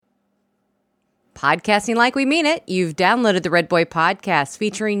Podcasting like we mean it. You've downloaded the Redboy Podcast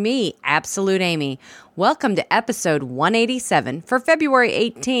featuring me, Absolute Amy. Welcome to episode 187 for February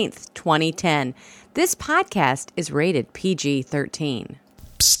 18th, 2010. This podcast is rated PG-13.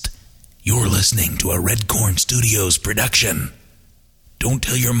 Psst. You're listening to a Red Corn Studios production. Don't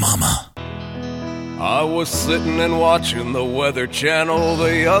tell your mama. I was sitting and watching the Weather Channel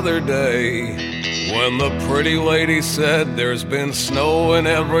the other day when the pretty lady said there's been snow in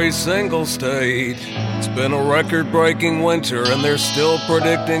every single state. It's been a record-breaking winter and they're still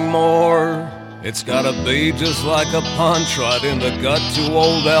predicting more. It's gotta be just like a punch right in the gut to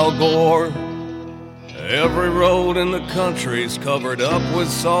old Al Gore. Every road in the country's covered up with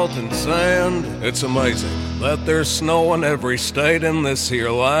salt and sand. It's amazing that there's snow in every state in this here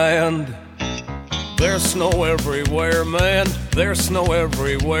land. There's snow everywhere, man. There's snow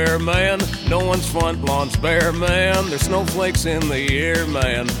everywhere, man. No one's front lawn's bare, man. There's snowflakes in the air,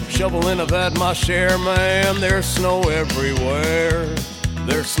 man. Shoveling, I've had my share, man. There's snow everywhere.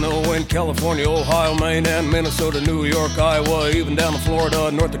 There's snow in California, Ohio, Maine, and Minnesota, New York, Iowa, even down to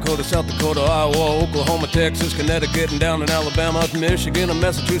Florida, North Dakota, South Dakota, Iowa, Oklahoma, Texas, Connecticut, and down in Alabama, Michigan, and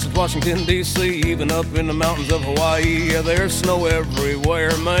Massachusetts, Washington, D.C., even up in the mountains of Hawaii. Yeah, there's snow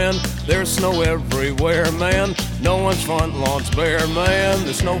everywhere, man. There's snow everywhere, man. No one's front lawn's bare, man.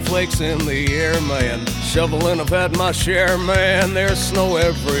 There's snowflakes in the air, man. Shoveling, I've had my share, man. There's snow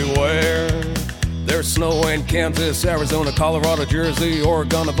everywhere. There's snow in Kansas, Arizona, Colorado, Jersey,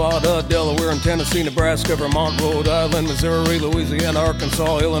 Oregon, Nevada, Delaware, and Tennessee, Nebraska, Vermont, Rhode Island, Missouri, Louisiana,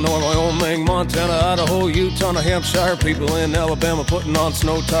 Arkansas, Illinois, Wyoming, Montana, Idaho, Utah, New Hampshire. People in Alabama putting on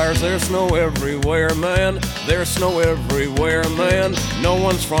snow tires. There's snow everywhere, man. There's snow everywhere, man. No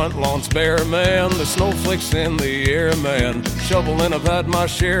one's front lawn's bare, man. There's snowflakes in the air, man. Shoveling, I've had my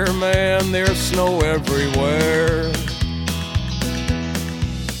share, man. There's snow everywhere.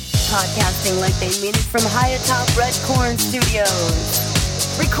 Podcasting like they mean it from high atop Red Corn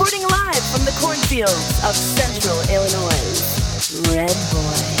Studios. Recording live from the cornfields of Central Illinois.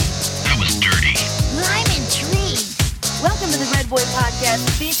 Redboy. That was dirty. I'm intrigued. Welcome to the Redboy Podcast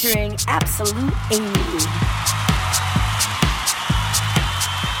featuring Absolute Amy.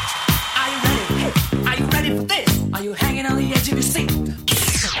 Are you ready? Hey, are you ready for this? Are you hanging on the edge of your seat?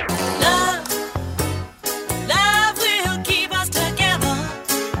 Love will keep us together.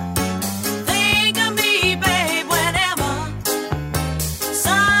 Think of me, babe, whenever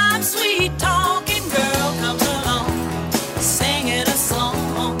some sweet talking girl comes along, singing a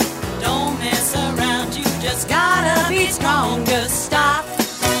song. Don't mess around, you just gotta be stronger. Stop,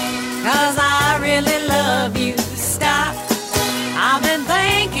 'cause I really love you. Stop, I've been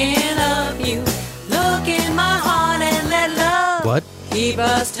thinking of you. Look in my heart and let love What? keep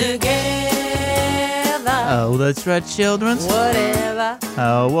us together. Oh, that's right, children. Whatever.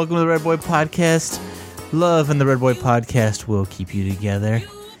 Welcome to the Redboy Podcast. Love and the Redboy Podcast will keep you together.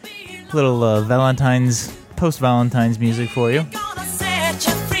 Little post-Valentine's music for you. Gonna set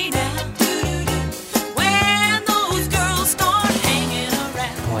you free now. When those girls start hanging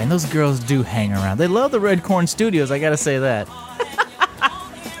around. Boy, and those girls do hang around. They love the Red Corn Studios, I gotta say that.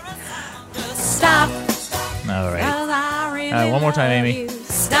 Stop. All right. 'Cause I really All right, one more time, love Amy. you.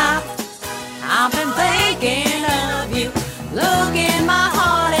 Stop. I've been thinking of you. Look in my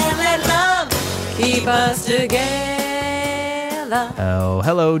heart and let love keep us together. Oh,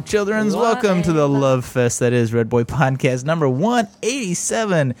 hello, childrens. Welcome to the Love Fest that is Redboy Podcast number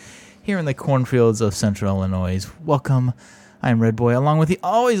 187 here in the cornfields of Central Illinois. Welcome. I'm Redboy, along with the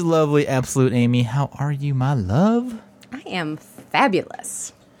always lovely Absolute Amy. How are you, my love? I am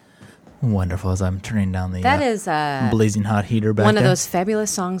fabulous. Wonderful, as I'm turning down the That is blazing hot heater back one of there. those fabulous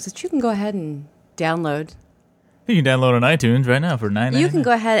songs that you can go ahead and download. You can download on iTunes right now for $9.99. You can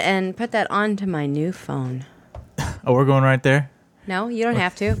go ahead and put that onto my new phone. Oh, we're going right there? No, you don't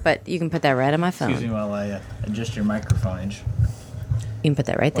have to, but you can put that right on my phone. Excuse me while I adjust your microphone. You can put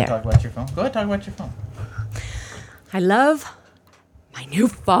that right there. Talk about your phone. Go ahead, talk about your phone. I love my new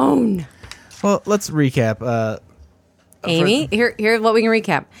phone. Well, let's recap. Amy, here's what we can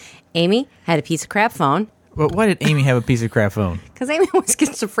recap. Amy had a piece of crap phone. Well, why did Amy have a piece of crap phone? Because Amy always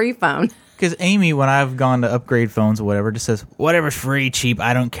gets a free phone. Because Amy, when I've gone to upgrade phones or whatever, just says, whatever's free, cheap,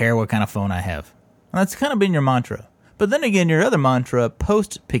 I don't care what kind of phone I have. And that's kind of been your mantra. But then again, your other mantra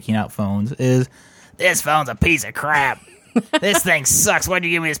post picking out phones is, this phone's a piece of crap. This thing sucks. Why'd you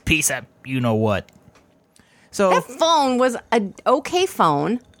give me this piece of you-know-what? So That phone was an okay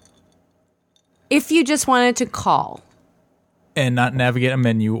phone if you just wanted to call. And not navigate a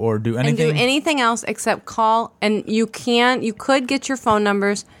menu or do anything. And do anything else except call. And you could get your phone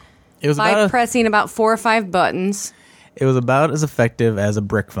numbers It was by about pressing about 4 or 5 buttons. It was about as effective as a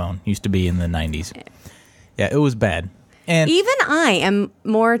brick phone used to be in the 90s. Yeah, it was bad. And Even I am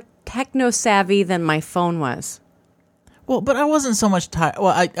more techno-savvy than my phone was. well, but I wasn't so much tired.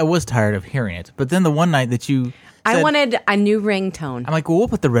 Well, I was tired of hearing it. But then the one night that you I said, wanted a new ringtone. I'm like, well, we'll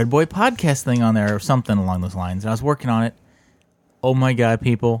put the Redboy Podcast thing on there or something along those lines. And I was working on it. Oh, my God,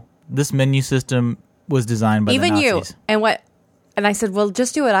 people. This menu system was designed by Even the you. Nazis. And I said, well,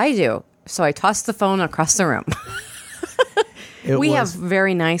 just do what I do. So I tossed the phone across the room. We have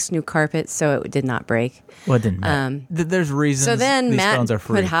very nice new carpet, so it did not break. Well, it didn't matter. There's reasons So then these Matt phones are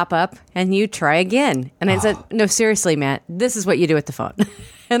free. would hop up and you try again. And I said, no, seriously, Matt, this is what you do with the phone.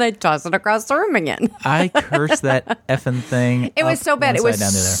 And I tossed it across the room again. I cursed that effing thing. It was so bad. It was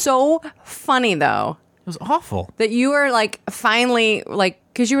so funny, though, It was awful. that you were like, finally, like,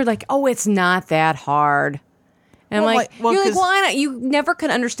 because you were like, oh, it's not that hard. And Well, I'm like, like- well, you're like, 'cause- why not? You never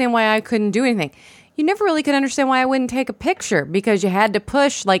could understand why I couldn't do anything. You never really could understand why I wouldn't take a picture because you had to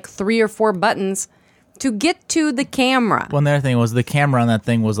push like 3 or 4 buttons to get to the camera. One other thing was the camera on that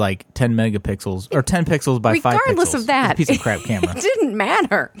thing was like 10 megapixels or 10 pixels by 5 pixels. Regardless of that, It was a piece of crap camera. It didn't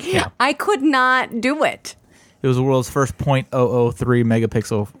matter. Yeah. I could not do it. It was the world's first .003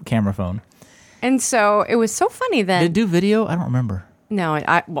 megapixel camera phone. And so it was so funny that Did it do video? I don't remember. no,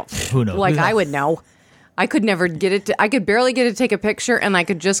 well, Who knows? like I would know. I could never get it. I could barely get it to take a picture, and I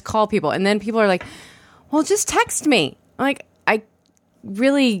could just call people. And then people are like, "Well, just text me." I'm like, I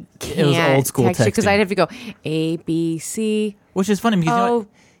really can't. It was old school text because texting. I'd have to go A, B, C. Which is funny because you know what?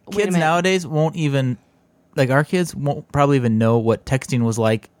 Wait a Kids minute. nowadays won't even, like our kids won't probably even know what texting was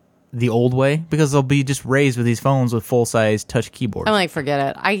like the old way because they'll be just raised with these phones with full-size touch keyboards. I'm like,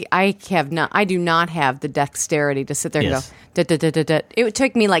 forget it. I do not have the dexterity to sit there Yes. and go. Da. It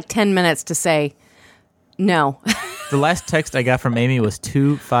took me like 10 minutes to say no The last text I got from Amy was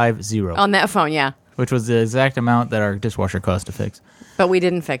 250, on that phone. Yeah, which was the exact amount that our dishwasher cost to fix. but we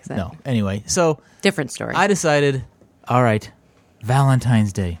didn't fix it. No. Anyway, so Different story. I decided, all right,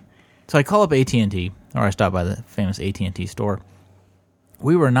 Valentine's Day. So I call up AT&T, or I stop by the famous AT&T store.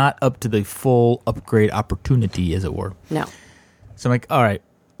 We were not up to the full upgrade opportunity, as it were. No. So I'm like, all right,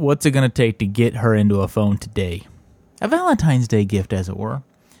 what's it going to take to get her into a phone today? A Valentine's Day gift, as it were.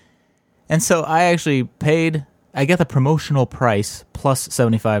 And so I actually paid, I got the promotional price plus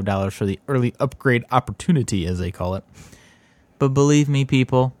 $75 for the early upgrade opportunity, as they call it. But believe me,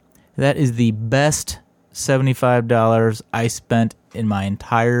 people, that is the best $75 I spent in my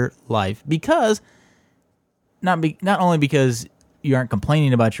entire life. Because, not only because you aren't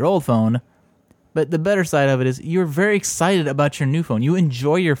complaining about your old phone, but the better side of it is you're very excited about your new phone. You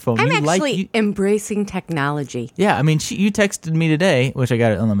enjoy your phone. I'm you actually embracing technology. Yeah, I mean, you texted me today, which I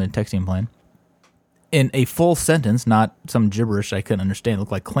got an unlimited texting plan, in a full sentence, not some gibberish I couldn't understand. It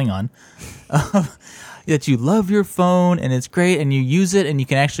looked like Klingon. That you love your phone and it's great and you use it and you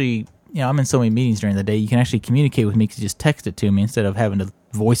can actually, you know, I'm in so many meetings during the day, you can actually communicate with me because you just text it to me instead of having to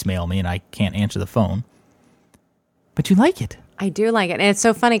voicemail me and I can't answer the phone. But you like it. I do like it. And it's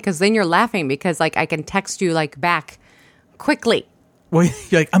so funny because then you're laughing because like I can text you like back quickly. Well,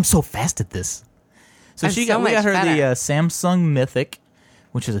 you're like, I'm so fast at this. So I'm we so got much her the better. Samsung Mythic,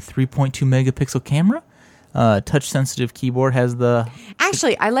 which is a 3.2 megapixel camera. Touch sensitive keyboard has the.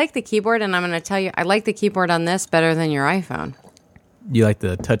 Actually, I like the keyboard, and I'm going to tell you, I like the keyboard on this better than your iPhone. You like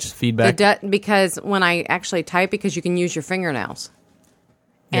the touch feedback? Because when I actually type, because you can use your fingernails.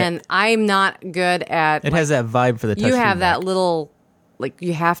 Yeah. And I'm not good at... It has that vibe for the touch You have feedback. that little... Like,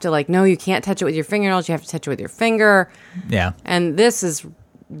 you have to, like, no, you can't touch it with your fingernails. You have to touch it with your finger. Yeah. And this is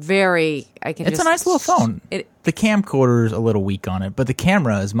very... It's a nice little phone. The camcorder is a little weak on it, but the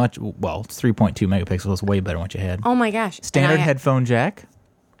camera is much... Well, it's 3.2 megapixels. It's way better than what you had. Oh, my gosh. Standard headphone jack.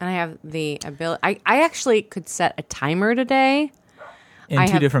 And I have the ability... I actually could set a timer today. In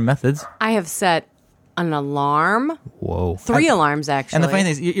two different methods. I have set an alarm. Whoa. 3 alarms, actually. And the funny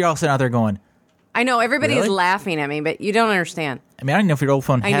thing is, you're all sitting out there going... I know, everybody's Really? laughing at me, but you don't understand. I mean, I don't know if your old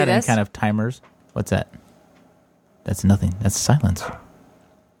phone I do had any this. kind of timers. What's that? That's nothing. That's silence.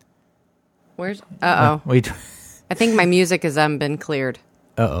 Where's... Uh-oh. Wait. I think my music has been cleared.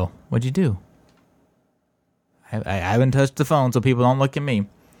 Uh-oh. What'd you do? I haven't touched the phone, so people don't look at me.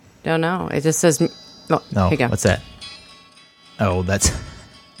 Don't know. It just says... Oh, No. here you go. What's that? Oh, that's...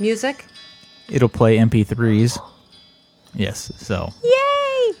 Music? It'll play MP3s. Yes, so...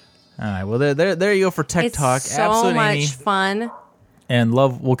 Yay! All right, well, there you go for Tech It's Talk. so Absolute much Amy fun. and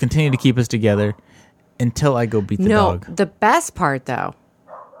love will continue to keep us together until I go beat the No, dog. the best part, though,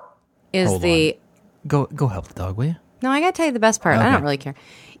 is Hold the... Go help the dog, will you? No, I got to tell you the best part. I Okay. don't really care.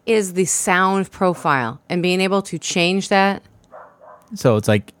 Is the sound profile and being able to change that. So it's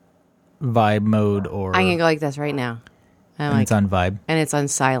like vibe mode or... I can go like this right now. I'm and it's on vibe. And it's on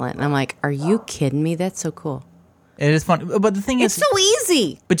silent. And I'm like, are you kidding me? That's so cool. It is fun. But the thing It's is... so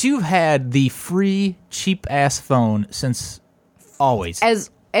easy. But you've had the free, cheap-ass phone since always.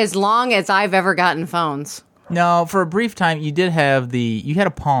 As long as I've ever gotten phones. No, for a brief time, you did have you had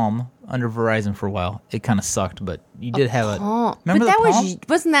a Palm under Verizon for a while. It kind of sucked, but you did have Palm. Remember but the that Palm?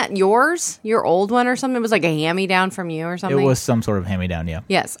 wasn't that yours? Your old one or something? It was like a hand-me-down from you or something? It was some sort of hand-me-down, yeah.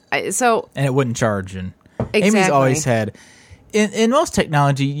 Yes. So And it wouldn't charge. And Exactly. Amy's always had... In most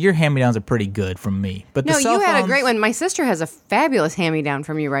technology, your hand-me-downs are pretty good from me. But no, the cell you had a phones- great one. My sister has a fabulous hand-me-down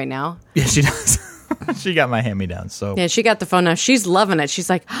from you right now. Yeah, she does. She got my hand-me-down, so... Yeah, she got the phone now. She's loving it. She's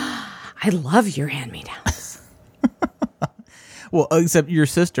like, I love your hand-me-downs. Well, except your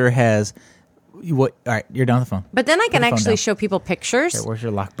sister has... What? All right, you're done with the phone. But then I can the phone actually down. show people pictures. Here, where's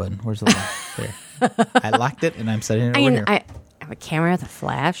your lock button? Where's the lock? There. I locked it, and I'm setting it over here. I have a camera with a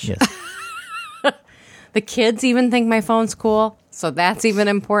flash. Yes. The kids even think my phone's cool, so that's even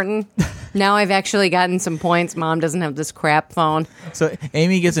important. Now I've actually gotten some points. Mom doesn't have this crap phone. So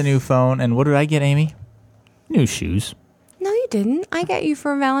Amy gets a new phone, and what did I get, Amy? New shoes. No, you didn't. I got you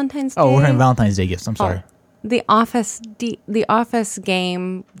for Valentine's Day. Oh, we're having Valentine's Day gifts. I'm sorry. The Office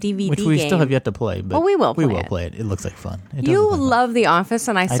game DVD Which we game. still have yet to play. But Oh, we will We play will it. play it. It looks like fun. It does You look like fun. love The Office,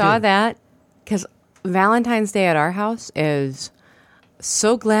 and I saw do. that because Valentine's Day at our house is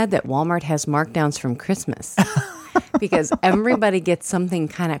so glad that Walmart has markdowns from Christmas. Because everybody gets something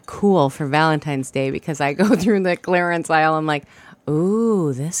kind of cool for Valentine's Day because I go through the clearance aisle. I'm like,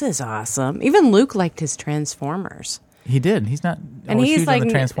 ooh, this is awesome. Even Luke liked his Transformers. He did. He's not. And always he's huge on like the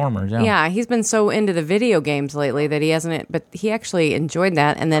Transformers. Yeah. Yeah, he's been so into the video games lately that he hasn't. But he actually enjoyed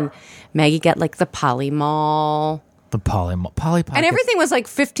that. And then Maggie got like the Polly Mall, The Polly Pocket. and everything was like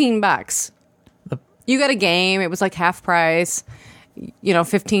 $15. You got a game; it was like half price.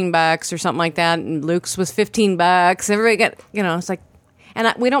 $15 or something like that. And Luke's was $15. Everybody got it's like,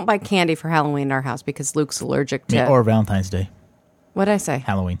 and we don't buy candy for Halloween in our house because Luke's allergic to. Yeah, or Valentine's Day. What did I say?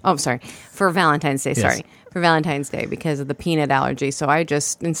 Halloween. Oh, sorry. For Valentine's Day, Yes. sorry. For Valentine's Day because of the peanut allergy. So I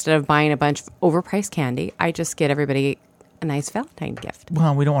just, instead of buying a bunch of overpriced candy, I just get everybody a nice Valentine gift.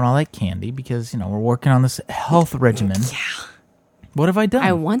 Well, we don't want all that candy because, we're working on this health regimen. Yeah. What have I done?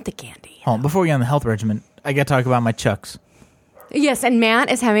 I want the candy. Hold on, before we get on the health regimen, I got to talk about my Chucks. Yes, and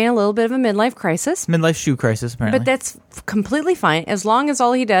Matt is having a little bit of a midlife crisis. Midlife shoe crisis, apparently. But that's completely fine as long as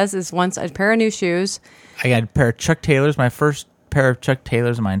all he does is wants a pair of new shoes. I got a pair of Chuck Taylors, my first pair of Chuck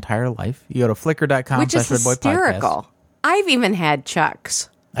Taylors in my entire life. You go to flickr.com Which is /Redboy Podcast. hysterical. I've even had Chucks.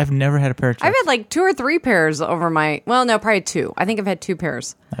 I've never had a pair of Chucks. I've had like 2 or 3 pairs over my... Well, no, probably 2. I think I've had 2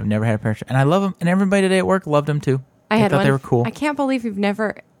 pairs. I've never had a pair of Chucks. And I love them. And everybody today at work loved them too. I had thought one. they were cool. I can't believe you've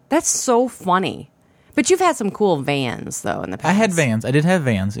never... That's so funny. But you've had some cool Vans, though, in the past. I had Vans. I did have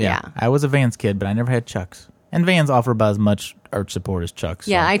Vans, yeah. Yeah. I was a Vans kid, but I never had Chucks. And Vans offer about as much arch support as Chucks.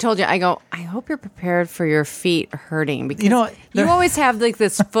 Yeah, so. I told you, I hope you're prepared for your feet hurting because You know what? you always have like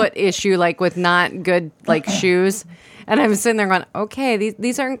this foot issue, like with not good like shoes. And I'm sitting there going, okay,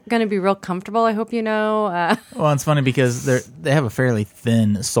 these aren't going to be real comfortable. I hope you know. Well, it's funny because they have a fairly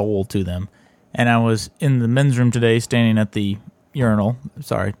thin sole to them. And I was in the men's room today standing at the urinal.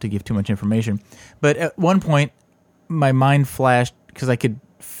 Sorry to give too much information. But at one point, my mind flashed because I could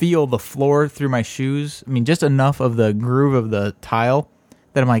feel the floor through my shoes. I mean, just enough of the groove of the tile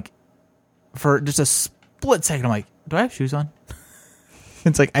that I'm like, for just a split second, I'm like, do I have shoes on?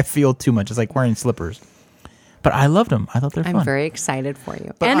 It's like I feel too much. It's like wearing slippers. But I loved them. I thought they're fun. I'm very excited for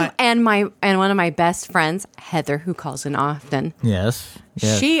you. But and one of my best friends, Heather, who calls in often. Yes.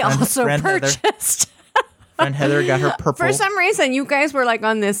 She also purchased. Friend Heather got her purple. For some reason, you guys were like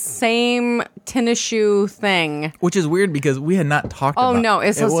on this same tennis shoe thing. Which is weird because we had not talked about it. Oh, no.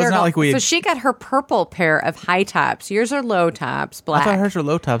 It's It was hysterical. not like we had... So she got her purple pair of high tops. Yours are low tops, black. I thought hers were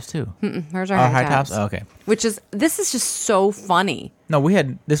low tops too. Hers are Oh, high tops. Oh, okay. This is just so funny. No, we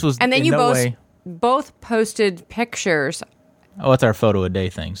had... This was And then in you no way... both posted pictures. Oh, it's our photo a day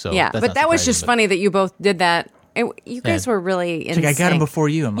thing. So Yeah, that's but not that was surprising, just but funny that you both did that. You guys were really in It's like, I got them sync. before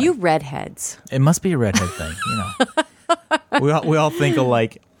you. I'm like, You redheads. it must be a redhead thing, we all think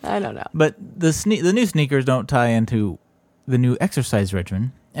alike. I don't know. But the new sneakers don't tie into the new exercise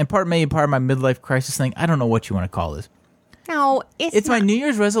regimen. And part of my midlife crisis thing, I don't know what you want to call this. No, It's my New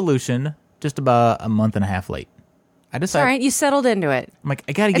Year's resolution, just about a month and a half late. I all decided, right. You settled into it. I'm like,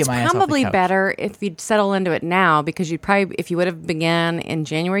 I got to get It's my ass off the probably couch. better if you'd settle into it now because you'd probably, if you would have began in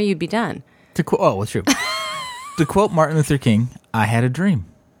January, you'd be done. To quote, well, true. To quote Martin Luther King, I had a dream.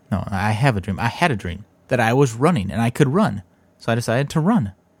 No, I have a dream. I had a dream that I was running and I could run. So I decided to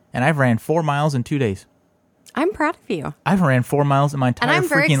run. And I've ran 4 miles in 2 days. I'm proud of you. I've ran 4 miles in my entire And I'm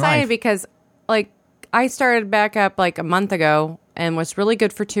very freaking excited life. because, like, I started back up like a month ago and was really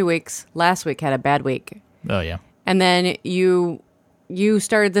good for 2 weeks. Last week had a bad week. Oh, yeah. And then you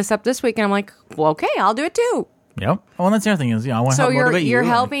started this up this week, and I'm like, well, okay, I'll do it too. Yep. Well, that's the other thing is, I want to help motivate you. You're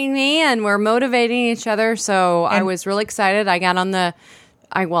helping me, and we're motivating each other. So I was really excited. I got on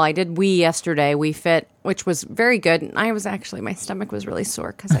I did Wii yesterday. Wii Fit, which was very good. And my stomach was really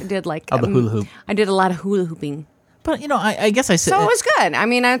sore because I did like the hula hoop. I did a lot of hula hooping. But I guess I said so it was good. I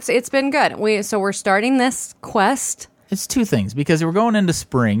mean, it's been good. We're starting this quest. It's two things because we're going into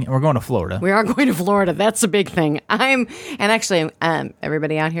spring and we're going to Florida. We are going to Florida. That's a big thing.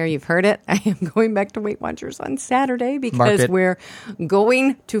 Everybody out here, you've heard it. I am going back to Weight Watchers on Saturday because we're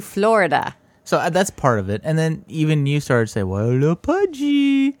going to Florida. So that's part of it. And then even you started to say, well,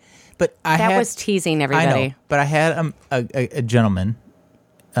 pudgy. But that was teasing everybody. I know, but I had a gentleman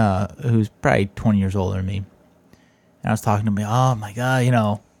who's probably 20 years older than me. And I was talking to him, oh my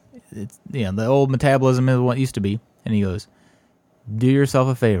God, it's the old metabolism is what it used to be. And he goes, do yourself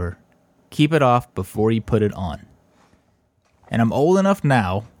a favor. Keep it off before you put it on. And I'm old enough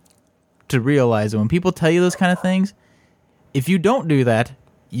now to realize that when people tell you those kind of things, if you don't do that,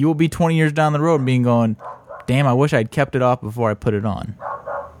 you will be 20 years down the road being going, damn, I wish I'd kept it off before I put it on.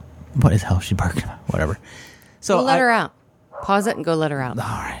 What is hell is she barking about? Whatever. So go let her out. Pause it and go let her out. All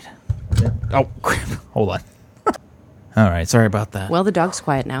right. Oh, crap. Hold on. All right. Sorry about that. Well, the dog's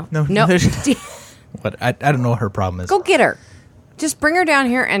quiet now. No. What? I don't know what her problem is. Go get her. Just bring her down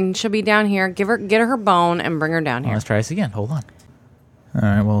here, and she'll be down here. Get her bone, and bring her down here. Let's try this again. Hold on. All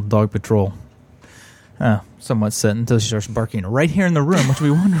right. Well, dog patrol. Somewhat set until she starts barking right here in the room, which would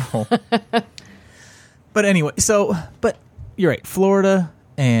be wonderful. But anyway, but you're right. Florida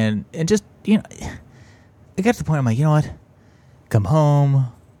and just I got to the point. I'm like, you know what? Come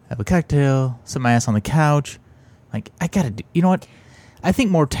home, have a cocktail, sit my ass on the couch. Like I gotta do. You know what? I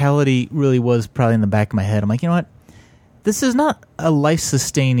think mortality really was probably in the back of my head. I'm like, you know what? This is not a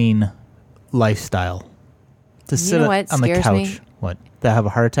life-sustaining lifestyle. To sit on the couch. Me? What? To have a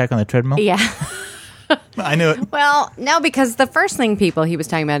heart attack on the treadmill? Yeah. I knew it. Well, no, because the first thing he was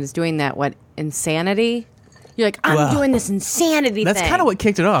talking about is doing that, insanity? You're like, I'm doing this insanity thing. That's kind of what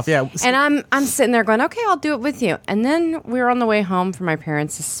kicked it off, yeah. And I'm sitting there going, okay, I'll do it with you. And then we were on the way home from my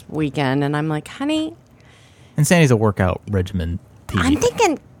parents this weekend, and I'm like, honey. Insanity's a workout regimen. I'm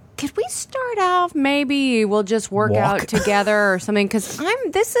thinking, could we start off? Maybe we'll just work out together or something. Because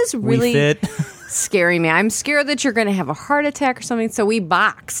this is really scaring me. I'm scared that you're going to have a heart attack or something. So we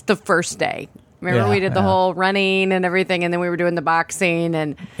boxed the first day. Remember we did the whole running and everything, and then we were doing the boxing,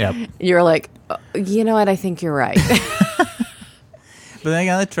 and you're like, you know what? I think you're right. But then I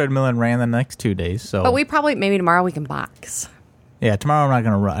got on the treadmill and ran the next 2 days. So, but maybe tomorrow we can box. Yeah, tomorrow I'm not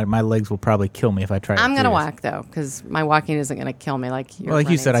going to run. My legs will probably kill me if I try. I'm going to walk though, because my walking isn't going to kill me like you. Well, like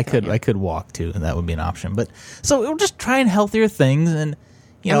you said, I could walk too, and that would be an option. But so we're just trying healthier things, and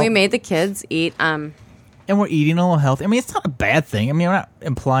we made the kids eat. And we're eating a little healthy. I mean, it's not a bad thing. I mean, we're not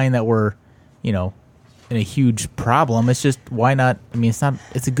implying that we're, in a huge problem. It's just why not? I mean,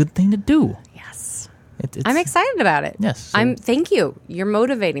 it's a good thing to do. Yes, I'm excited about it. Yes, so. Thank you. You're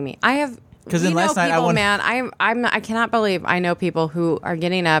motivating me. I have. Because then last night I cannot believe I know people who are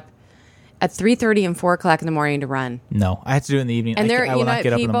getting up at 3:30 and 4 o'clock in the morning to run. No, I have to do it in the evening. And I will not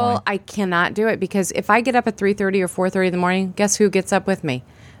get up in the morning. I cannot do it because if I get up at 3:30 or 4:30 in the morning, guess who gets up with me?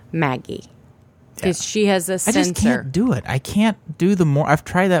 Maggie. Because she has a sensor. I just can't do it. I can't do I've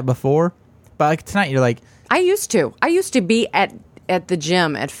tried that before, but like tonight you're like. I used to be at the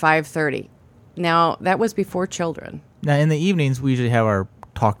gym at 5:30. Now that was before children. Now in the evenings we usually have our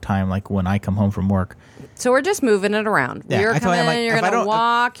talk time, like when I come home from work. So we're just moving it around. Yeah, you're coming in, you're going to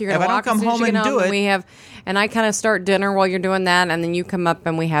walk. You're going to walk. If I don't come home and do it, and I kind of start dinner while you're doing that, and then you come up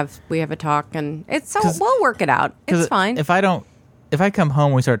and we have a talk, and we'll work it out. It's fine. If I come home,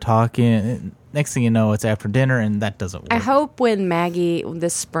 and we start talking. Next thing you know, it's after dinner, and that doesn't work. I hope when Maggie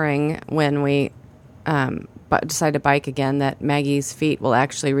this spring, when we decide to bike again, that Maggie's feet will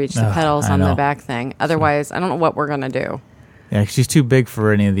actually reach the pedals on the back thing. Otherwise, I don't know what we're going to do. Yeah, she's too big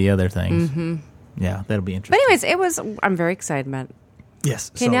for any of the other things. Mm-hmm. Yeah, that'll be interesting. But anyways, I'm very excited about it.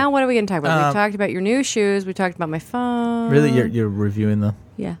 Yes. Okay, now what are we going to talk about? We talked about your new shoes. We talked about my phone. Really? You're reviewing the...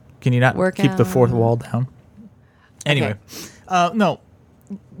 Yeah. Can you not keep the fourth wall down? Anyway. Okay. No.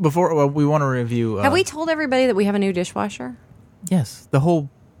 Before we want to review... have we told everybody that we have a new dishwasher? Yes. The whole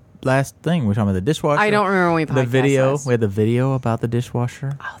last thing. We're talking about the dishwasher. I don't remember when we podcasted. The video. We had the video about the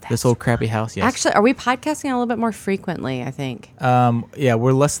dishwasher. Oh, that's this old crappy house. Yes. Actually, are we podcasting a little bit more frequently, I think? Yeah,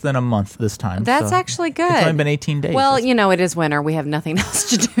 we're less than a month this time. That's actually good. It's only been 18 days. Well, it is winter. We have nothing else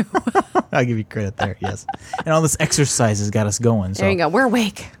to do. I'll give you credit there, yes. And all this exercise has got us going. So. There you go. We're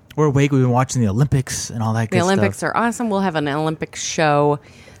awake. We're awake. We've been watching the Olympics and all that good The stuff. Olympics are awesome. We'll have an Olympic show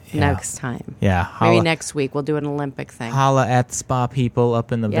next time. Yeah. Maybe next week we'll do an Olympic thing. Holla at the spa people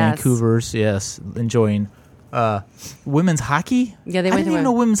up in the Yes. Vancouvers. Yes, enjoying women's hockey. Yeah, they I went didn't to even a-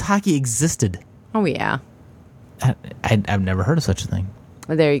 know women's hockey existed. Oh, yeah. I've never heard of such a thing.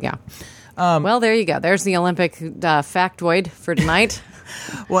 Well, there you go. Well, there you go. There's the Olympic factoid for tonight.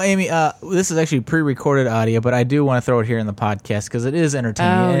 Well, Amy, this is actually pre-recorded audio, but I do want to throw it here in the podcast because it is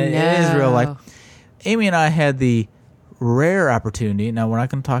entertaining. Oh, and It is real no. life. Amy and I had the rare opportunity. Now, we're not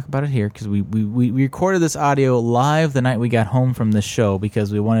going to talk about it here because we recorded this audio live the night we got home from the show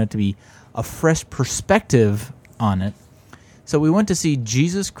because we wanted it to be a fresh perspective on it. So we went to see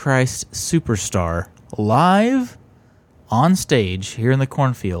Jesus Christ Superstar live on stage here in the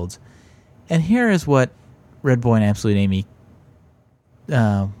cornfields. And here is what Redboy and Absolute Amy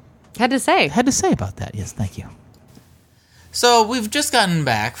Had to say. had to say about that. Yes, thank you. So we've just gotten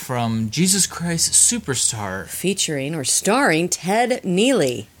back from Jesus Christ Superstar. Featuring or starring Ted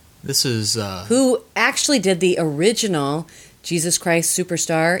Neely, This is who actually did the original Jesus Christ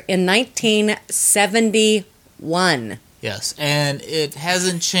Superstar in 1971. yes, and it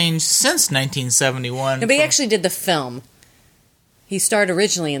hasn't changed since 1971. No, but he actually did the film. He starred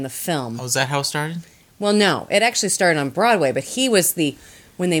originally in the film. Was that how it started? Well, no, it actually started on Broadway, but he was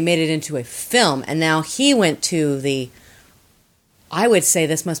when they made it into a film, and now he went to the, I would say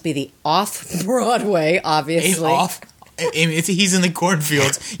this must be the off-Broadway, obviously. Off. He's in the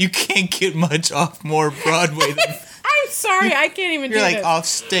cornfields. You can't get much off more Broadway than I'm sorry, I can't even you're do like this. off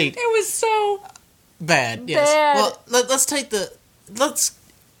state. It was so Bad. Yes. Bad. Well, let's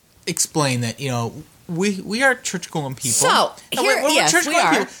explain that. We are church going people. So, here- we're yes, church we going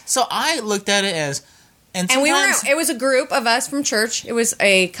are. people. So I looked at it as, and And sometimes it was a group of us from church. It was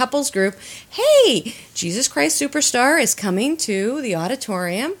a couples group. Hey, Jesus Christ Superstar is coming to the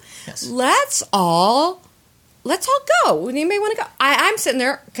auditorium. Yes. Let's all go. Would anybody want to go? I'm sitting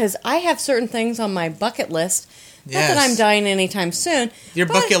there because I have certain things on my bucket list. Not that Yes. I'm dying anytime soon. your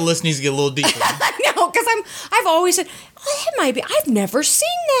but- bucket list needs to get a little deeper. I know, because I've always said, oh, it might be. I've never seen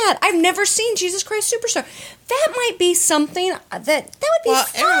that. I've never seen Jesus Christ Superstar. That might be something that would be Well,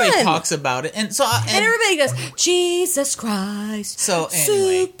 fun. everybody talks about it, and so And everybody goes, Jesus Christ. So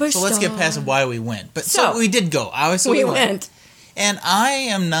anyway, Superstar. so let's get past why we went. But So, so we did go. We went. And I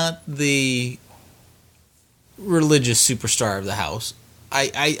am not the religious superstar of the house.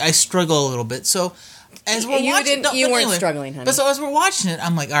 I struggle a little bit. So as we're You watching, didn't- you weren't struggling, honey. But so as we're watching it,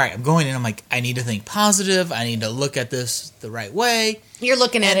 I'm like, all right, I'm going in. I'm like, I need to think positive. I need to look at this the right way. You're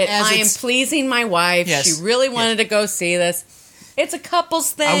looking at And it. as I am it's- pleasing my wife. Yes. She really wanted to go see this. It's a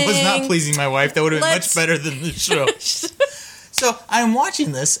couples thing. I was not pleasing my wife. That would have been Let's- much better than the show. So I'm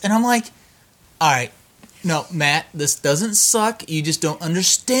watching this, and I'm like, all right, no, Matt, this doesn't suck. You just don't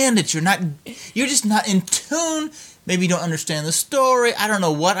understand it. You're just not in tune. Maybe you don't understand the story. I don't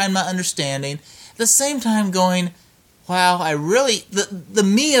know what I'm not understanding. At the same time going, wow, I really, the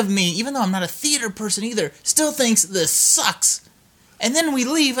me of me, even though I'm not a theater person either, still thinks this sucks. And then we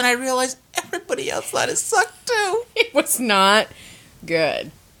leave, and I realize everybody else thought it sucked too. It was not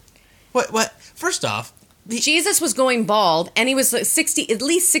good. What? First off, Jesus was going bald, and he was like at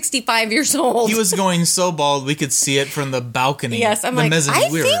least 65 years old. he was going so bald we could see it from the balcony. Yes, I'm the like, mezzanine. I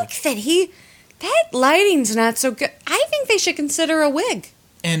think that lighting's not so good. I think they should consider a wig.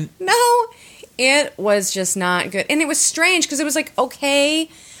 And No, it was just not good. And it was strange because it was like, okay,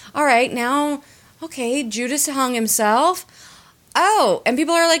 all right, now, okay, Judas hung himself. Oh, and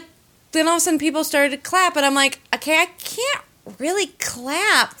people are like, then all of a sudden people started to clap, and I'm like, okay, I can't really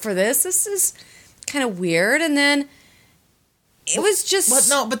clap for this. This is kind of weird. And then it was just...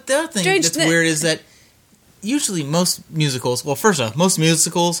 but the other thing strange that's that- weird is that usually most musicals, well, first off, most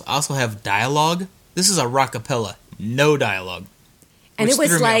musicals also have dialogue. This is a rockapella, no dialogue. and which it was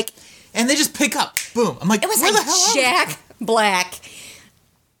threw me like... off. And they just pick up, boom. I'm like, It was where like the hell are Jack Black.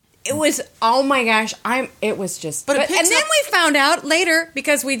 It was, oh my gosh, it was just... But it and picks then up- we found out later,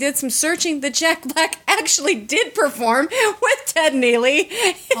 because we did some searching, that Jack Black actually did perform with Ted Neely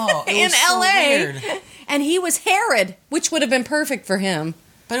Oh, it in was so L.A. weird. And he was Herod, which would have been perfect for him.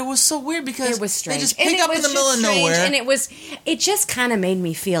 But it was so weird because It was strange. they just And pick it up in was the middle just of strange, nowhere. And it just kind of made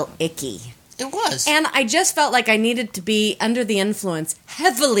me feel icky. It was. And I just felt like I needed to be under the influence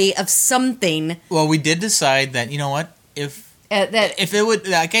heavily of something Well, we did decide that, you know what, if it would,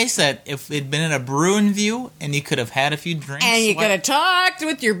 like I said, if it'd been in a Bruin View and you could have had a few drinks, and you could have talked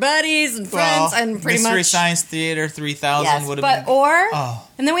with your buddies and friends and pretty Mystery much Science Theater 3000 yes, would have but been. or Oh.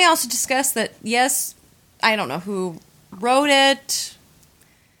 and then we also discussed that yes, I don't know who wrote it.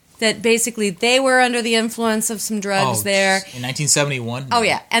 that basically they were under the influence of some drugs there. In 1971? Oh,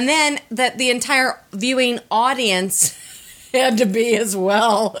 yeah. And then that the entire viewing audience had to be as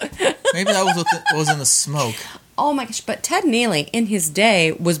well. Maybe that was what was in the smoke. Oh, my gosh. But Ted Neely, in his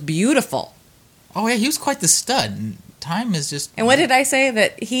day, was beautiful. Oh, yeah, he was quite the stud. Time is just... And what did I say?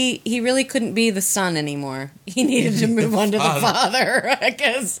 That he really couldn't be the son anymore. He needed to move on to the father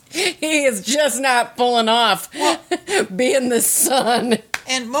because he is just not pulling off being the son.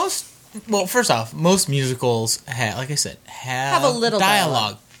 And first off, most musicals have, like I said, have a little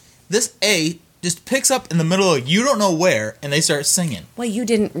dialogue. This just picks up in the middle of you don't know where, and they start singing. Well, you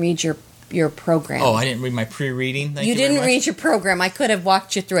didn't read your program. Oh, I didn't read my pre-reading? You didn't read your program. I could have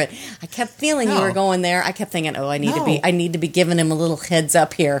walked you through it. I kept feeling you were going there. I kept thinking, I need to be giving him a little heads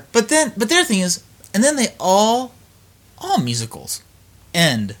up here. But the other thing is, and then they all musicals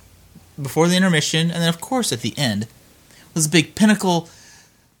end before the intermission, and then of course at the end was a big pinnacle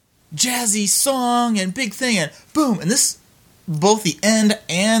jazzy song and big thing, and boom, and this, both the end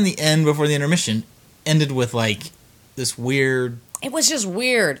and the end before the intermission ended with like this weird... It was just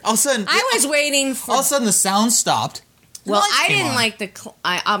weird. All of a sudden... I was waiting for... All of a sudden the sound stopped. Well, I didn't like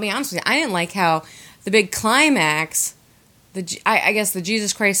I'll be honest with you, I didn't like how the big climax, I guess the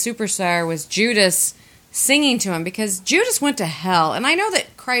Jesus Christ Superstar was Judas singing to him, because Judas went to hell. And I know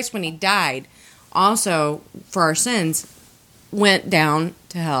that Christ, when he died, also, for our sins, went down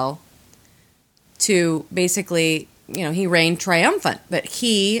to hell to basically, he reigned triumphant. But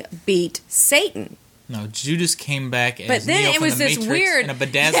he beat Satan. No, Judas came back as but then Neo it from was the this Matrix weird in a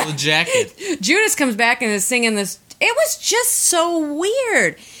bedazzled jacket. Judas comes back and is singing this. It was just so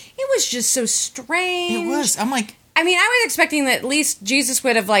weird. It was just so strange. It was. I'm like... I mean, I was expecting that at least Jesus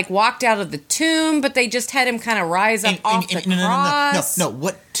would have, walked out of the tomb, but they just had him kind of rise up off the cross. No.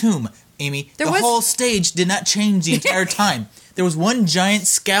 What tomb, Amy? The whole stage did not change the entire time. There was one giant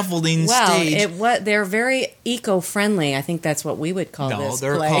scaffolding stage. They're very eco-friendly. I think that's what we would call this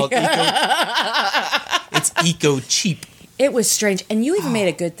they're play. called it's eco-cheap. It was strange. And you even made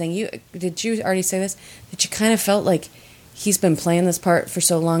a good thing. Did you already say this? That you kind of felt like he's been playing this part for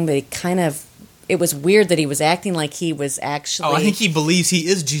so long that it was weird that he was acting like he was actually... Oh, I think he believes he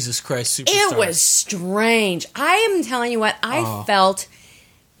is Jesus Christ Superstar. It was strange. I am telling you what, I felt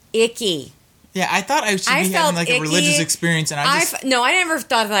icky. Yeah, I thought I should be having a religious experience, and I never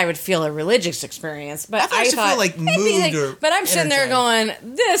thought that I would feel a religious experience, but I thought I should feel moved but I'm sitting there going,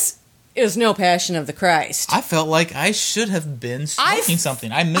 this is no Passion of the Christ. I felt like I should have been smoking something.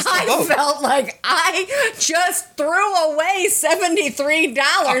 I missed the boat. I felt like I just threw away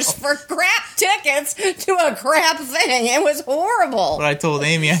 $73 for crap tickets to a crap thing. It was horrible. But I told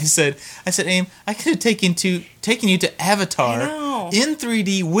Amy, I said, Amy, I could have taken you to Avatar in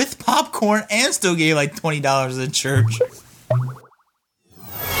 3D with popcorn and still gave like $20 at church.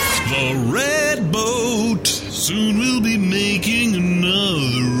 The Red Boat. Soon we'll be making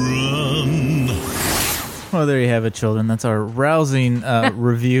another run. Well, there you have it, children. That's our rousing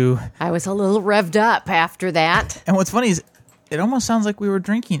review. I was a little revved up after that. And what's funny is it almost sounds like we were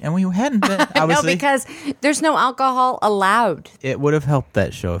drinking, and we hadn't been, obviously. No, because there's no alcohol allowed. It would have helped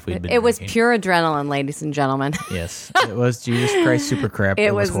that show if we'd been It was drinking. pure adrenaline, ladies and gentlemen. Yes, it was Jesus Christ Super Crap.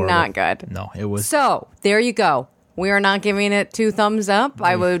 It was horrible. not good. No, it was... So, there you go. We are not giving it 2 thumbs up.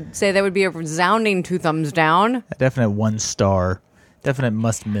 I would say that would be a resounding 2 thumbs down. A definite 1 star. Definite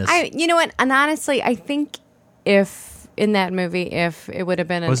must miss. You know what? And honestly, I think if in that movie, if it would have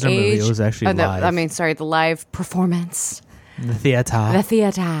been an age... It was actually live. The live performance. The theater.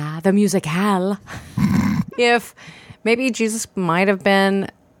 The musicale. If maybe Jesus might have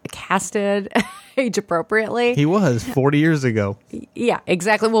been casted age appropriately. He was 40 years ago. Yeah,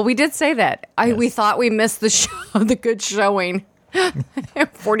 exactly. Well, we did say that. We thought we missed the show, the good showing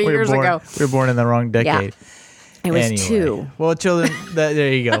 40 years ago. We were born in the wrong decade. Yeah. It was 2. Well, children,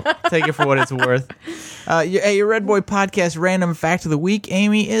 there you go. Take it for what it's worth. Your Redboy Podcast random fact of the week,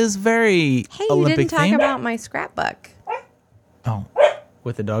 Amy, is very Olympic you didn't talk themed. about my scrapbook. Oh,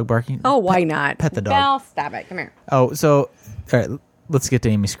 with the dog barking? Oh, why not? Pet the dog. Belle, stop it. Come here. Oh, so, all right, let's get to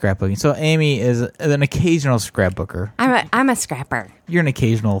Amy's scrapbooking. So Amy is an occasional scrapbooker. I'm a scrapper. You're an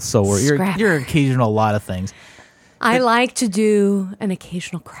occasional sewer. You're an occasional lot of things. I like to do an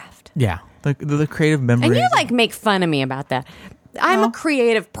occasional craft. Yeah, the creative memories. And you make fun of me about that. I'm a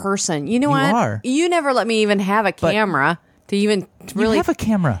creative person. You know what? You are. You never let me even have a camera to even really... You have a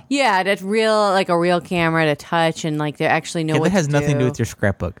camera. Yeah, that's a real camera to touch and to actually know what to do. That has nothing to do with your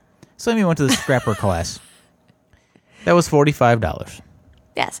scrapbook. So Amy went to the scrapper class. That was $45.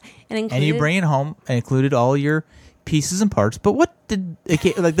 Yes. And you bring it home and included all your pieces and parts. But what did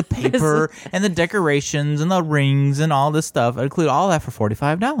like the paper and the decorations and the rings and all this stuff? I include all that for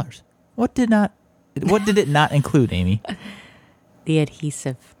 $45. What did it not include, Amy? The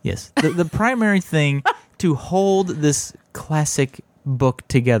adhesive. Yes. The primary thing to hold this classic book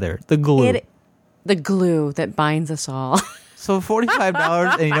together, the glue. The glue that binds us all. So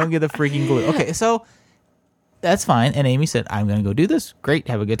 $45 and you don't get the freaking glue. Okay, so that's fine. And Amy said, I'm going to go do this. Great.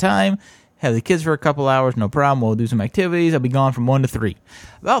 Have a good time. Have the kids for a couple hours. No problem. We'll do some activities. I'll be gone from 1 to 3.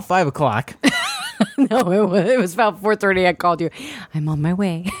 About 5 o'clock. No, it was about 4:30. I called you. I'm on my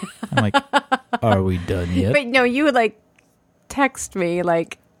way. I'm like, are we done yet? But no, you would like text me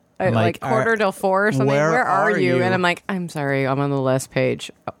like quarter till 4 or something. Where are you? And I'm like, I'm sorry. I'm on the last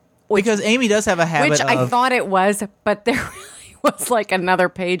page. Because Amy does have a habit Which I thought it was, but there really was like another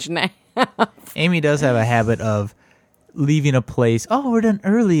page and a half. Amy does have a habit of leaving a place, we're done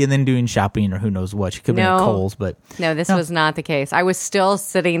early, and then doing shopping or who knows what. She could be at Kohl's, but... No, this was not the case. I was still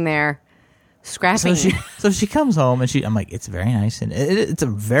sitting there scrapping. So she comes home, and I'm like, it's very nice, and it's a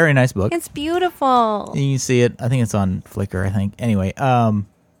very nice book. It's beautiful. And you can see it. I think it's on Flickr, I think. Anyway,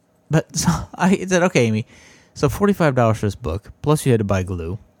 but so I said, okay, Amy, so $45 for this book, plus you had to buy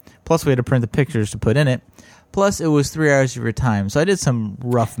glue. Plus, we had to print the pictures to put in it. Plus, it was 3 hours of your time. So I did some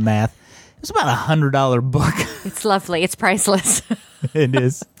rough math. It was about $100 book. It's lovely. It's priceless. It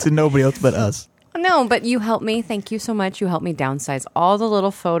is. To nobody else but us. No, but you helped me. Thank you so much. You helped me downsize all the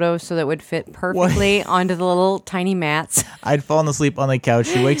little photos so that it would fit perfectly onto the little tiny mats. I'd fallen asleep on the couch.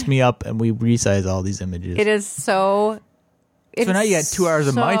 She wakes me up, and we resize all these images. It is so... So now you got 2 hours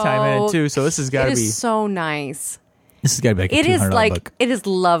of my time in it, too. So this has got to be... It is so nice. This has got to be like a $200 book. It is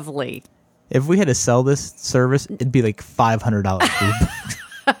lovely. If we had to sell this service, it'd be like $500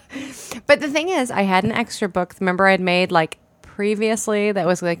 for But the thing is, I had an extra book. Remember I had made like previously that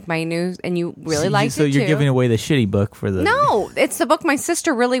was like my news, and you really liked it too. So you're giving away the shitty book for the... No, it's the book my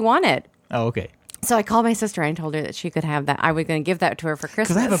sister really wanted. Oh, okay. So I called my sister and told her that she could have that. I was going to give that to her for Christmas.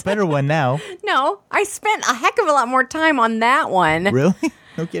 Because I have a better one now. No, I spent a heck of a lot more time on that one. Really?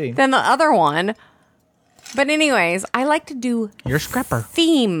 No kidding. Than the other one. But anyways, I like to do... You're a scrapper.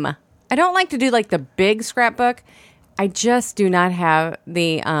 Theme. I don't like to do like the big scrapbook. I just do not have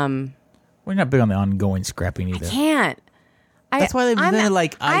the... We're not big on the ongoing scrapping either. I can't. That's why they've been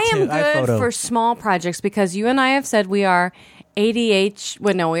like I am good iPhoto. for small projects because you and I have said we are ADH...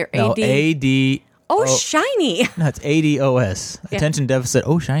 Well, no, we're AD... AD... Oh, shiny. No, it's ADOS. Yeah. Attention deficit.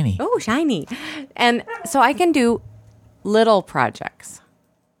 Oh, shiny. Oh, shiny. And so I can do little projects.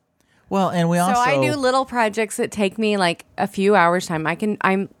 Well, and we also... So I do little projects that take me like a few hours time.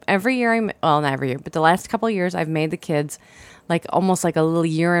 Every year, not every year, but the last couple of years, I've made the kids like almost like a little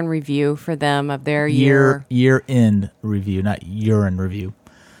year-end review for them of their year. Year-end review, not urine review.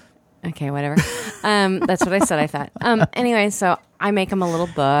 Okay, whatever. That's what I said, I thought. Anyway, so I make them a little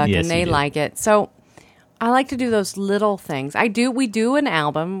book and they like it. So I like to do those little things. We do an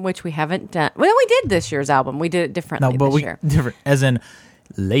album, which we haven't done. Well, we did this year's album. We did it differently this year. Different, as in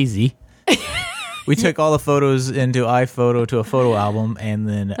lazy. We took all the photos into iPhoto to a photo album and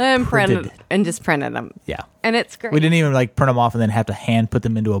then just printed them. Yeah. And it's great. We didn't even like print them off and then have to hand put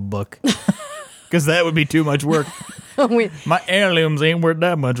them into a book. Because that would be too much work. My heirlooms ain't worth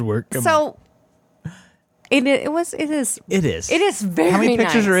that much work. It is. It is very nice. How many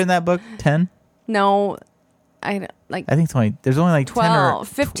pictures are in that book? 10? No. I think there's only like 12, 10 or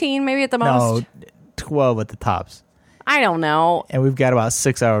 15 maybe at the most. No, 12 at the tops. I don't know. And we've got about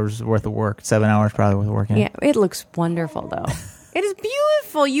 6 hours worth of work. 7 hours probably worth of work. Yeah, it looks wonderful though. It is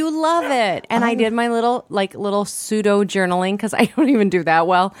beautiful. You love it. And I did my little pseudo journaling because I don't even do that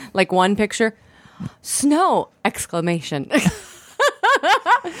well. Like one picture, snow! Exclamation. And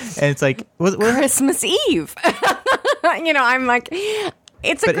it's like Christmas Eve. I'm like,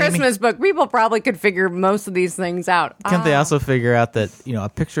 it's a Christmas book. People probably could figure most of these things out. Can't they also figure out that a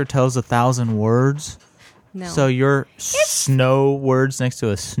picture tells 1,000 words? No. So your snow words next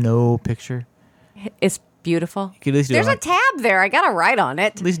to a snow picture. It's beautiful. You could at least There's a tab there. I got to write on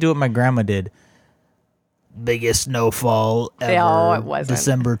it. At least do what my grandma did. Biggest snowfall ever. No, it wasn't.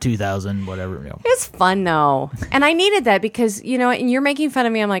 December 2000, whatever. It's fun, though. And I needed that because, and you're making fun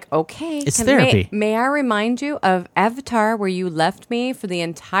of me. I'm like, okay. It's therapy. May I remind you of Avatar, where you left me for the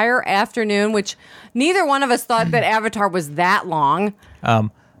entire afternoon, which neither one of us thought that Avatar was that long.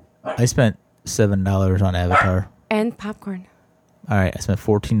 I spent $7 on Avatar. And popcorn. All right, I spent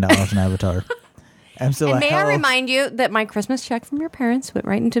 $14 on Avatar. And may I remind you that my Christmas check from your parents went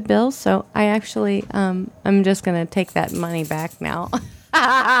right into bills, so I actually, I'm just going to take that money back now.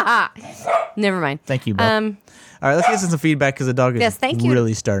 Never mind. Thank you, Beth. All right, let's get some feedback because the dog is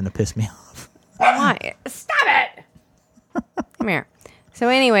really starting to piss me off. Why? Stop it! Come here. So,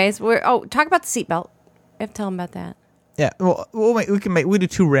 anyways, talk about the seatbelt. You have to tell them about that. Yeah, well, we do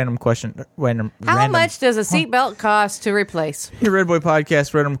two random questions. How much does a seatbelt cost to replace? Your Redboy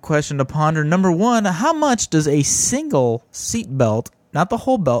Podcast random question to ponder. Number one, how much does a single seatbelt, not the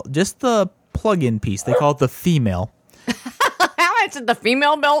whole belt, just the plug-in piece, they call it the female. How much does the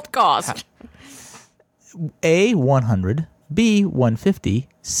female belt cost? A, 100, B, 150,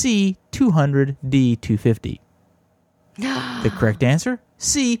 C, 200, D, 250. The correct answer,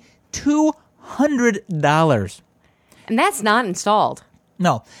 C, $200. And that's not installed.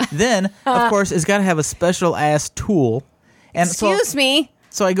 No. Then, of course, it's got to have a special ass tool. And Excuse me.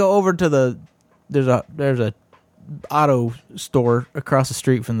 So I go over to there's a auto store across the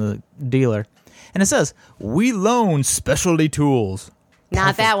street from the dealer, and it says, "We loan specialty tools."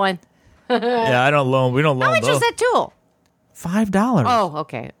 Not that one. Yeah, we don't loan How much those. was that tool? $5. Oh,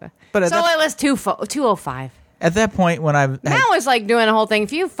 okay. But so it was $205. At that point, when Now it's like doing a whole thing.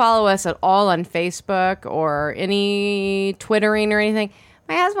 If you follow us at all on Facebook or any Twittering or anything,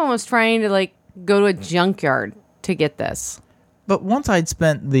 my husband was trying to like go to a junkyard to get this. But once I'd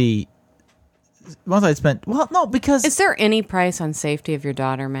spent, well, no, because Is there any price on safety of your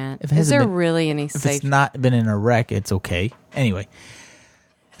daughter, Matt? If it Is there hasn't been- really any if safety? it's not been in a wreck, it's okay. Anyway.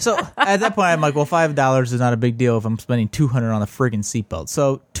 So at that point, I'm like, well, $5 is not a big deal if I'm spending $200 on a friggin' seatbelt.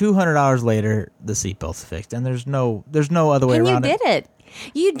 So $200 later, the seatbelt's fixed, and there's no other way And around you did it.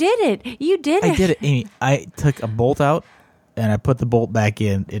 You did it. You did it. I did it, Amy. I took a bolt out, and I put the bolt back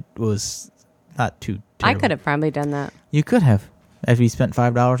in. It was not too terrible. I could have probably done that. You could have, if you spent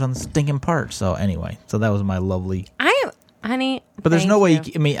 $5 on the stinking part. So anyway, that was my lovely. Honey. But there's thank no way.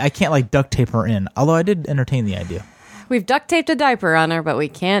 you. I can't like duct tape her in. Although I did entertain the idea. We've duct taped a diaper on her, but we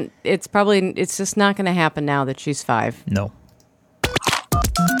can't. It's just not going to happen now that she's 5. No.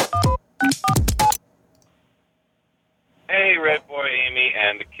 Hey, Red Boy, Amy,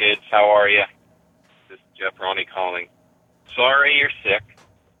 and the kids. How are you? This is Jeff Roney calling. Sorry you're sick.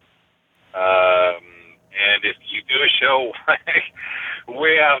 And if you do a show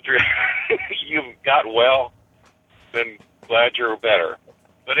way after you've got well, then glad you're better.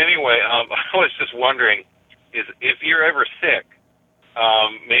 But anyway, I was just wondering, is if you're ever sick,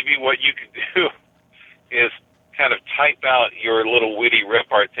 maybe what you could do is kind of type out your little witty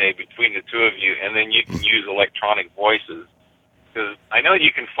repartee between the two of you, and then you can use electronic voices. Because I know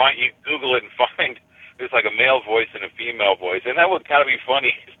you Google it and find there's like a male voice and a female voice, and that would kind of be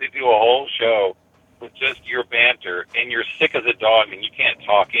funny if they do a whole show with just your banter, and you're sick as a dog and you can't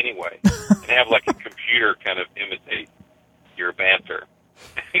talk anyway, and have like a computer kind of imitate your banter.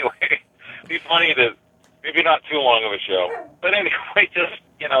 Anyway, it'd be funny to, maybe not too long of a show, but anyway, just,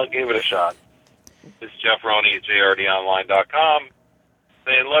 give it a shot. This is Jeff Roney at jrdonline.com.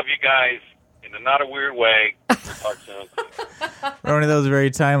 Saying love you guys in a not a weird way. We'll talk soon. Ronnie, that was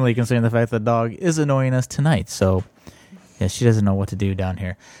very timely considering the fact that the dog is annoying us tonight. So, yeah, she doesn't know what to do down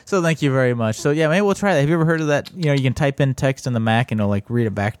here. So thank you very much. So, yeah, maybe we'll try that. Have you ever heard of that? You can type in text in the Mac and it'll, read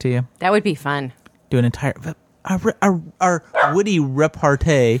it back to you. That would be fun. Do an entire... Our witty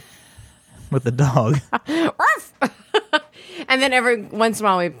repartee with the dog. And then every once in a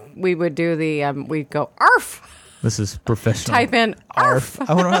while we would do we'd go, arf. This is professional. Type in arf.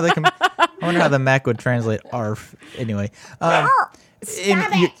 I wonder how the Mac would translate arf. Anyway,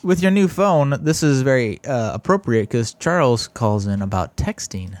 with your new phone, this is very appropriate because Charles calls in about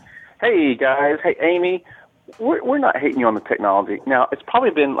texting. Hey guys, hey Amy, we're not hating you on the technology. Now it's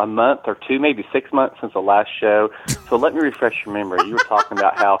probably been a month or two, maybe 6 months since the last show. So let me refresh your memory. You were talking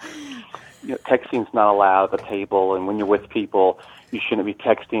about how texting's not allowed at the table, and when you're with people, you shouldn't be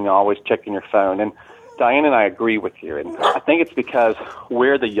texting, always checking your phone. And Diane and I agree with you, and I think it's because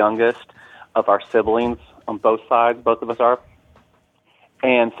we're the youngest of our siblings on both sides, both of us are.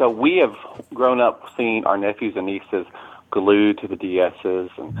 And so we have grown up seeing our nephews and nieces glued to the DSs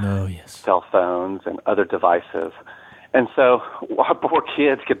and cell phones and other devices. And so our poor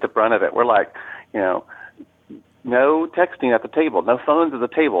kids get the brunt of it. We're like, no texting at the table, no phones at the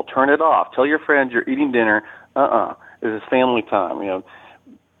table, turn it off, tell your friends you're eating dinner, this is family time.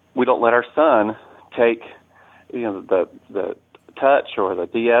 We don't let our son take, the touch or the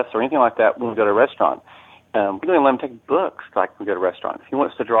DS or anything like that when we go to a restaurant. We don't even let him take books like when we go to a restaurant. If he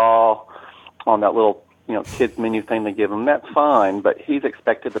wants to draw on that little, kids menu thing they give him, that's fine, but he's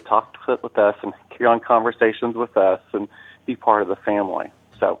expected to talk with us and carry on conversations with us and be part of the family.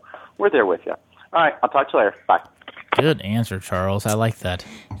 So we're there with you. All right, I'll talk to you later. Bye. Good answer, Charles. I like that.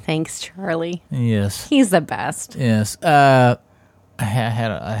 Thanks, Charlie. Yes. He's the best. Yes. I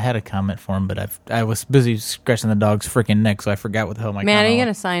I had a comment for him, but I was busy scratching the dog's freaking neck, so I forgot what the hell my Man, are comment you was.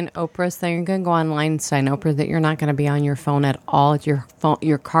 going to sign Oprah's thing? You're going to go online and sign Oprah that you're not going to be on your phone at all.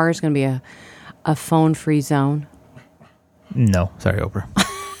 Your car is going to be a phone-free zone. No, sorry, Oprah.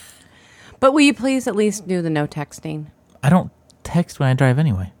 But will you please at least do the no texting? I don't text when I drive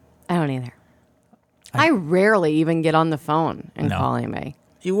anyway. I don't either. I rarely even get on the phone and No. call anybody.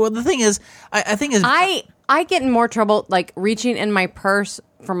 Well, the thing is, I think is I get in more trouble like reaching in my purse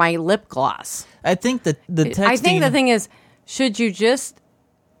for my lip gloss. I think that the texting. I think the thing is, should you just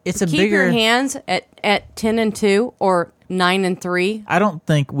it's a keep bigger. your hands at 10 and 2 or 9 and 3? I don't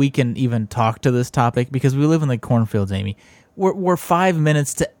think we can even talk to this topic because we live in the cornfields, Amy. We're 5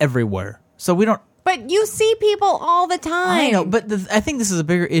 minutes to everywhere, so we don't. But you see people all the time. I know, but I think this is a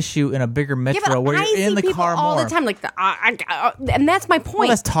bigger issue in a bigger metro where I you're see in the people car all more. the time, like and that's my point. Well,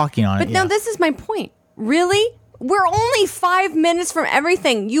 that's talking on But it. no, yeah. this is my point. Really, we're only 5 minutes from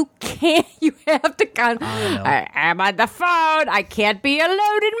everything. You can't. You have to kind of. I am on the phone. I can't be alone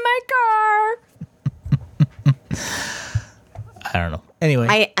in my car. I don't know. Anyway,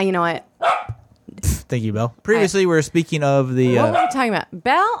 I you know what? thank you, Belle. Previously, we were speaking of the. What were we talking about?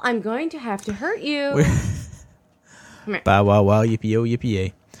 Belle, I'm going to have to hurt you. Bow wow wow yippee yo yippee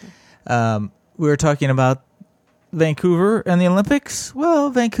yay. We were talking about Vancouver and the Olympics. Well,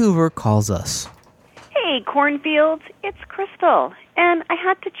 Vancouver calls us. Hey, Cornfields, it's Crystal. And I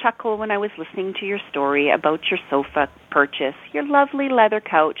had to chuckle when I was listening to your story about your sofa purchase, your lovely leather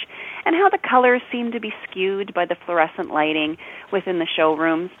couch, and how the colors seem to be skewed by the fluorescent lighting within the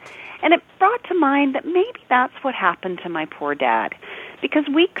showrooms. And it brought to mind that maybe that's what happened to my poor dad. Because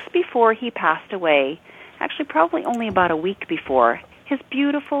weeks before he passed away, actually probably only about a week before, his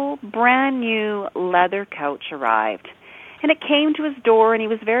beautiful, brand new leather couch arrived. And it came to his door, and he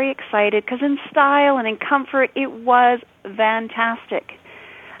was very excited because in style and in comfort, it was fantastic.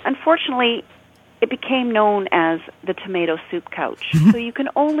 Unfortunately, it became known as the tomato soup couch. So you can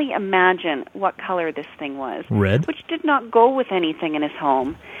only imagine what color this thing was. Red? Which did not go with anything in his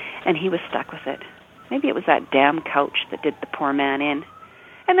home, and he was stuck with it. Maybe it was that damn couch that did the poor man in.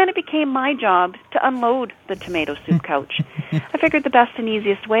 And then it became my job to unload the tomato soup couch. I figured the best and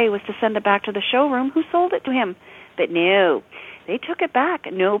easiest way was to send it back to the showroom who sold it to him. But no, they took it back,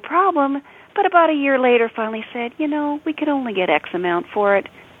 no problem. But about a year later finally said, we could only get X amount for it.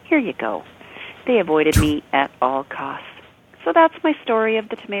 Here you go. They avoided me at all costs. So that's my story of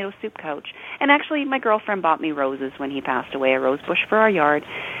the tomato soup couch. And actually, my girlfriend bought me roses when he passed away, a rose bush for our yard,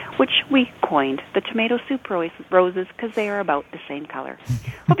 which we coined the tomato soup roses because they are about the same color.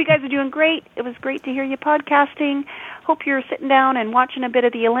 Hope you guys are doing great. It was great to hear you podcasting. Hope you're sitting down and watching a bit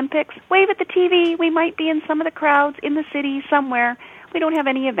of the Olympics. Wave at the TV. We might be in some of the crowds in the city somewhere. We don't have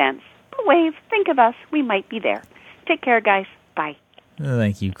any events. But wave. Think of us. We might be there. Take care, guys. Bye.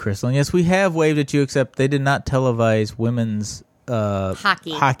 Thank you, Crystal. And yes, we have waved at you, except they did not televise women's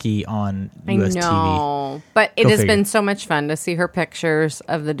hockey on US I know, but it Go has figure. been so much fun to see her pictures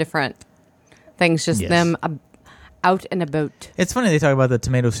of the different things, just Yes. them out and about. It's funny they talk about the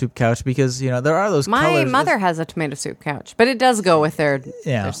tomato soup couch because, there are those My colors. mother has a tomato soup couch, but it does go with their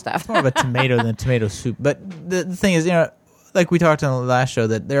stuff. It's more of a tomato than tomato soup. But the thing is, like we talked on the last show,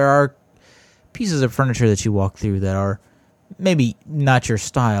 that there are pieces of furniture that you walk through that are maybe not your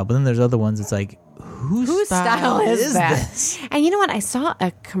style, but then there's other ones that's like, whose style is that? this? And you know what? I saw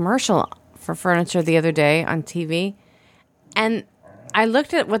a commercial for furniture the other day on TV, and I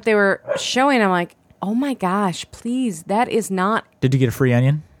looked at what they were showing. I'm like, oh my gosh, please, that is not. Did you get a free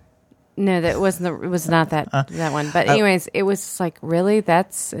onion? No, that wasn't. It was not that one. But anyways, it was just like, really,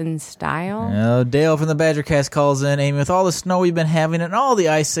 that's in style. Oh, Dale from the Badgercast calls in. Amy, with all the snow we've been having and all the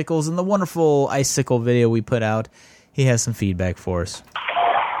icicles and the wonderful icicle video we put out, he has some feedback for us.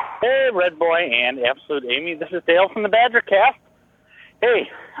 Hey, Redboy and Absolute Amy. This is Dale from the Badgercast. Hey,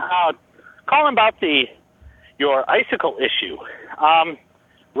 calling about your icicle issue.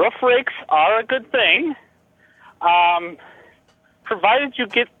 Roof rakes are a good thing, provided you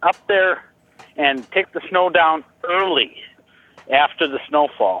get up there and take the snow down early after the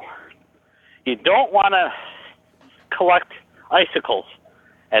snowfall. You don't want to collect icicles.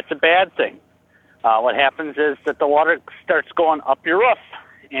 That's a bad thing. What happens is that the water starts going up your roof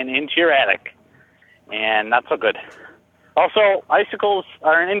and into your attic, and not so good. Also, icicles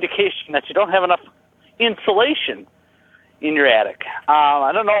are an indication that you don't have enough insulation in your attic.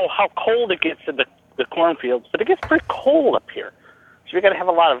 I don't know how cold it gets in the cornfields, but it gets pretty cold up here. So you've got to have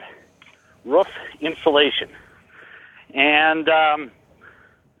a lot of roof insulation. And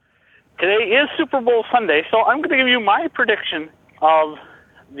today is Super Bowl Sunday, so I'm going to give you my prediction of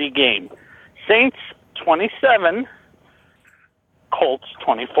the game. Saints 27, Colts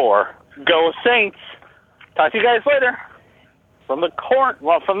 24. Go Saints. Talk to you guys later. From the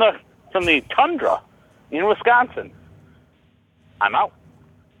from the tundra in Wisconsin. I'm out.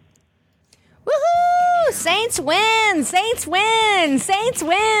 Woohoo! Saints win! Saints win! Saints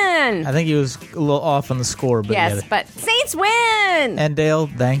win! I think he was a little off on the score, but Yes, but Saints win! And Dale,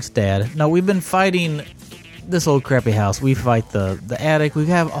 thanks, Dad. No, we've been fighting this old crappy house. We fight the attic. We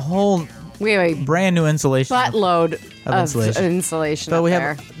have a whole we have a brand new insulation. buttload of insulation But up we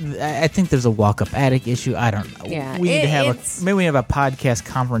there. I think there's a walk-up attic issue. I don't know. Yeah, we need to have it's- maybe we have a podcast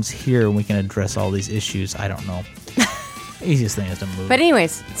conference here and we can address all these issues. I don't know. Easiest thing is to move. But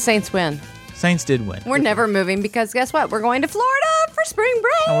anyways, Saints win. Saints did win. We're never moving because guess what? We're going to Florida for spring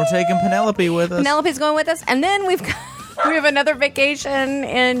break. And we're taking Penelope with us. Penelope's going with us, and then we have another vacation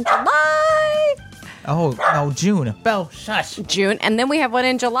in July. Oh, no, June. Belle, shush. June, and then we have one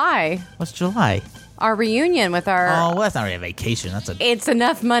in July. What's July? Our reunion with our. Oh, well, that's not really a vacation. It's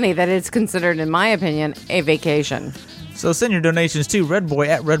enough money that it's considered, in my opinion, a vacation. So send your donations to redboy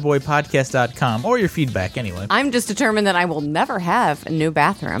at redboypodcast.com, or your feedback anyway. I'm just determined that I will never have a new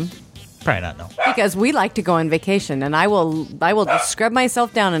bathroom. Probably not, no. Because we like to go on vacation, and I will just scrub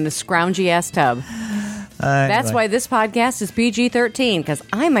myself down in a scroungy ass tub. That's Anyway. why this podcast is PG-13, because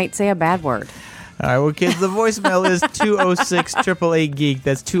I might say a bad word. All right, well, kids, the voicemail is 206-888-GEEK.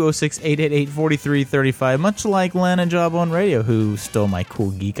 That's 206-888-4335, much like Lana Jawbone Radio, who stole my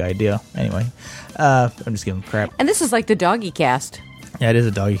cool geek idea. Anyway, I'm just giving crap. And this is like the doggy cast. Yeah, it is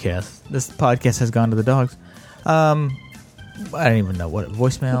a doggy cast. This podcast has gone to the dogs. I don't even know what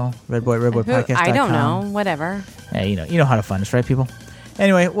voicemail, redboypodcast.com. I don't know. Whatever. Yeah, you know how to find us, right, people?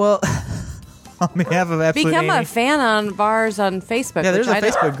 Anyway, well, on behalf of Absolute Become Amy, a fan of ours on Facebook. yeah, there's a which I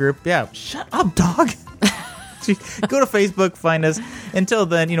don't- Facebook group. Yeah, shut up, dog. Go to Facebook, find us. Until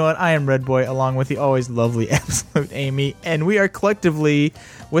then, you know what? I am Red Boy, along with the always lovely Absolute Amy, and we are collectively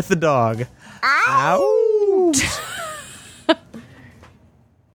with the dog. Out.